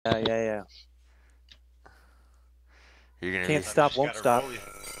Yeah. You're gonna Can't be stop, won't stop.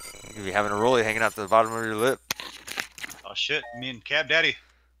 you're gonna be having a rollie hanging out the bottom of your lip. Oh shit, me and Cab Daddy.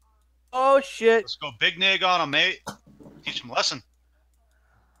 Oh shit! Let's go big nig on him, mate. Teach him a lesson.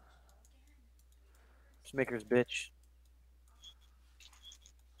 Smickers, bitch.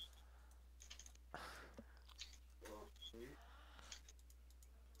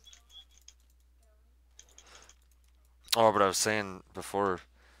 Oh, but I was saying before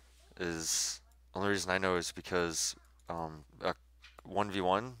is the only reason I know is because a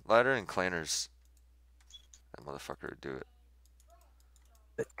 1v1 ladder and clanners. That motherfucker would do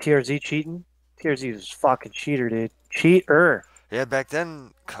it. TRZ cheating? TRZ is fucking cheater, dude. Cheater. Yeah, back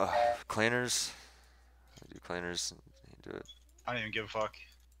then, clanners, I do clanners, you do it. I don't even give a fuck.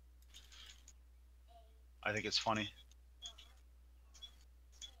 I think it's funny.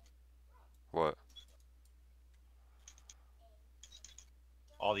 What?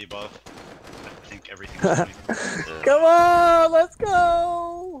 All the above. I think everything's funny. Yeah. Come on, let's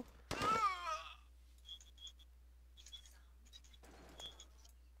go.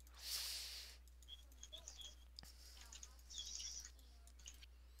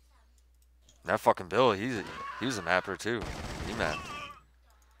 That fucking Bill, he was a mapper too. He mapped.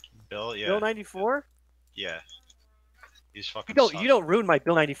 Bill, yeah. Bill 94? Yeah. He's fucking You don't ruin my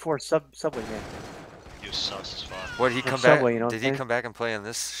Bill 94 subway, man. He was sus as fuck. What did he come Subway, back? you know Did he come back and play on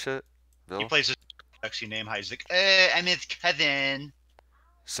this shit, Bill? He plays his sexy name high. He's like, I'm his cousin.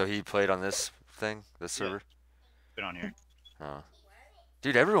 So he played on this thing, this Yeah. server. Been on here. Oh,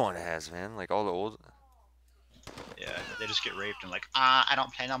 dude, everyone has, man. Like all the old. Yeah, they just get raped and like, I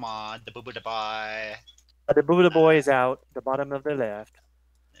don't play no more. The boo boo da boy. The Buddha boy is out, the bottom of the left.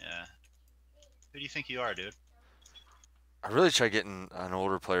 Yeah. Who do you think you are, dude? I really tried getting an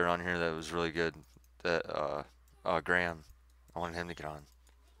older player on here that was really good. That Graham. I wanted him to get on.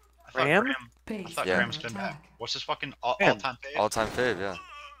 Graham? I thought Yeah. Graham's been back. What's his fucking all-time fave? All-time fave, yeah.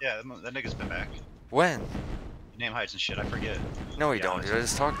 Yeah, that nigga's been back. When? Name heights and shit, I forget. No, he don't, dude. I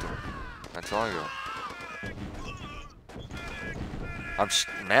just talked to him not too long ago.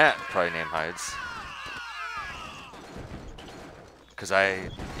 Matt probably name hides. Because I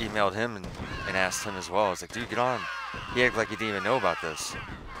emailed him and asked him as well. I was like, dude, get on. He acted like he didn't even know about this.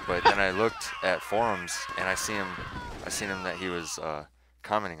 But then I looked at forums and I seen him that he was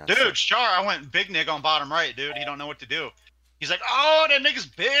commenting on Dude, stuff. Char, I went big nig on bottom right, dude. He don't know what to do. He's like, oh, that nigga's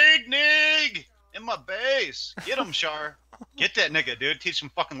big nig in my base. Get him, Char. Get that nigga, dude. Teach him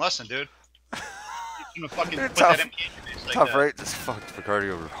a fucking lesson, dude. Teach him to fucking Dude, put tough, that MK in your face like tough that. right just fucked Picardi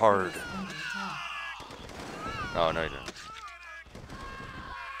over hard. Oh, no, you didn't.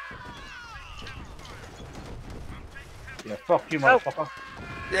 Yeah, fuck you, motherfucker.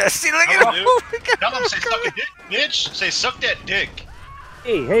 Yeah, see, look Tell at him, him. dude. Tell him, say suck a dick, bitch. Say suck that dick.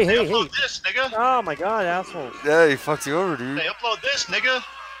 Hey. Say upload this, nigga. Oh my god, asshole. Yeah, he fucked you over, dude. Say upload this, nigga.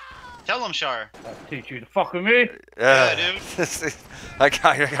 Tell him, Char. I'll teach you to fuck with me. Yeah, dude. I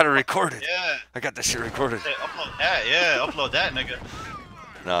got it recorded. Yeah. I got that shit recorded. Say upload that, yeah. Upload that, nigga.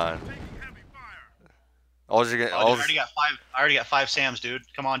 Nah. All you get, I already got five Sams, dude.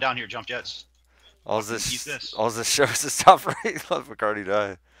 Come on down here, jump jets. all Eat this this. shows is top right. Let Picardi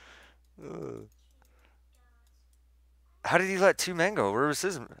die. How did he let two men go? Where was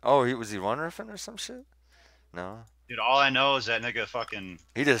his? Oh, was he one riffing or some shit? No. Dude, all I know is that nigga fucking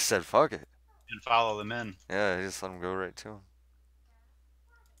He just said fuck it. didn't follow the men. Yeah, he just let him go right to him.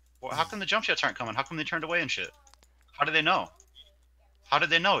 Well, how come the jump jets aren't coming? How come they turned away and shit? How did they know? How did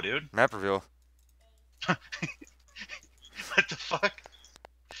they know, dude? Map reveal. What the fuck?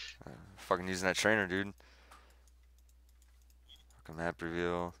 Fucking using that trainer, dude. Fucking map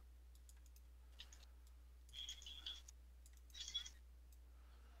reveal.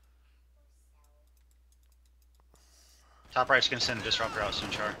 Top right's gonna send a disruptor out soon,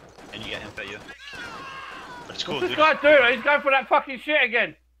 Char, and you get him at you. But it's cool, What's this dude. guy doing? He's going for that fucking shit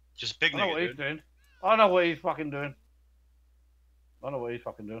again. Just big I know nigga, what he's dude. doing. I know what he's fucking doing. I know what he's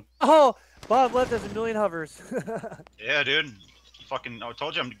fucking doing. Oh, Bob left has a million hovers. Yeah, dude. Fucking, I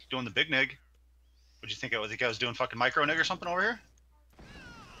told you I'm doing the big nig. What'd you think I was? Think I was doing fucking micro nig or something over here?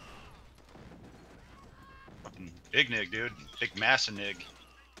 Fucking big nig, dude. Big massa nig.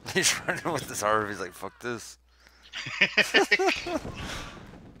 He's running with his RV. He's like, fuck this.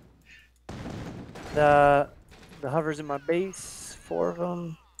 the hovers in my base, 4 of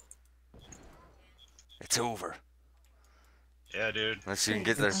them. It's over. Yeah, dude. Unless you can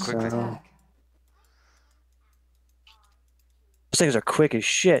get there quickly. Those things are quick as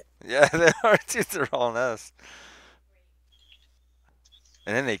shit. Yeah, they are, dude. They're all an S.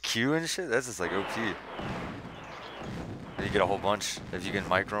 And then they queue and shit. That's just like OP. You get a whole bunch if you can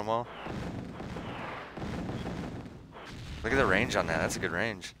micro them all. Look at the range on that. That's a good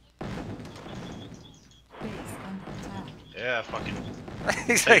range. Yeah, fucking.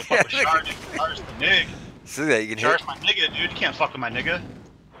 He's Take like, a fuck with Char, dude. Char's the nig. see that you can Char's hit. my nigga, dude. You can't fuck with my nigga.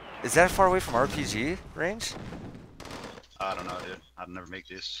 Is that far away from RPG range? I don't know, dude. I'd never make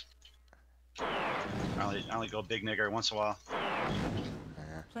this. I only go big nigger once in a while.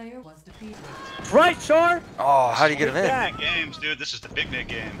 Player was defeated. Right, Char? Oh, how do you get him in? Back. Big games, dude. This is the big nig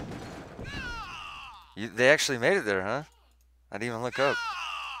game. They actually made it there, huh? I didn't even look up.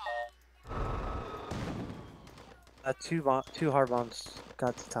 Two hard bombs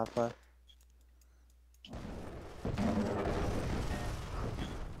got to top left.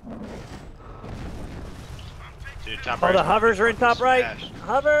 Dude, top Oh, right. the hovers are in top right.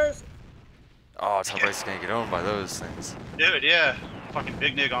 Hovers. Oh, top right's gonna get owned by those things. Dude, yeah. Fucking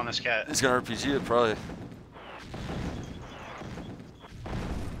big nig on this cat. He's gonna RPG it probably.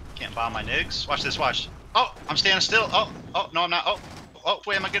 Can't bomb my nigs. Watch this, watch. Oh, I'm standing still. Oh, no, I'm not. Oh,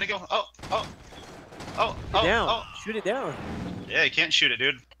 where am I gonna go? Oh. Down. Oh. Shoot it down. Yeah, you can't shoot it,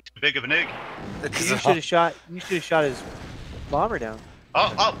 dude. Too big of a nig. You should have shot. You should have shot his bomber down.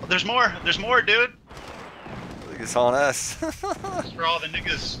 Oh, there's more. There's more, dude. It's on us. That's for all the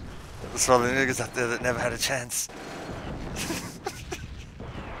niggas. That's for all the niggas out there that never had a chance.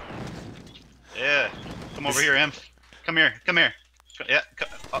 Yeah. Come over here, Imp. Come here. Yeah.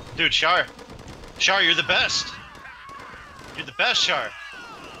 Oh, dude, Char. Char, you're the best. You're the best, Char.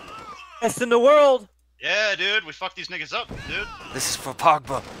 Best in the world. Yeah, dude. We fucked these niggas up, dude. This is for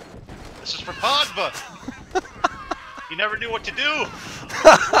Pogba. This is for Pogba. He never knew what to do.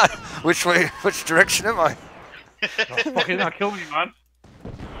 Which way? Which direction am I? Don't fucking not kill me, man.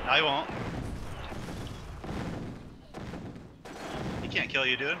 I won't. He can't kill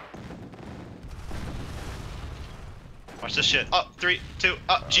you, dude. Watch this shit. Up, 3, 2,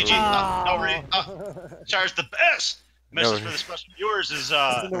 up, GG. Up, no re. Up. Char's the best. Message for the special viewers is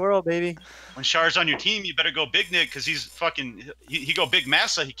Best in the world, baby. when Char's on your team, you better go big Nick because he's fucking. He go big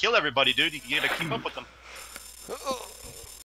massa. He kill everybody, dude. You gotta keep up with him.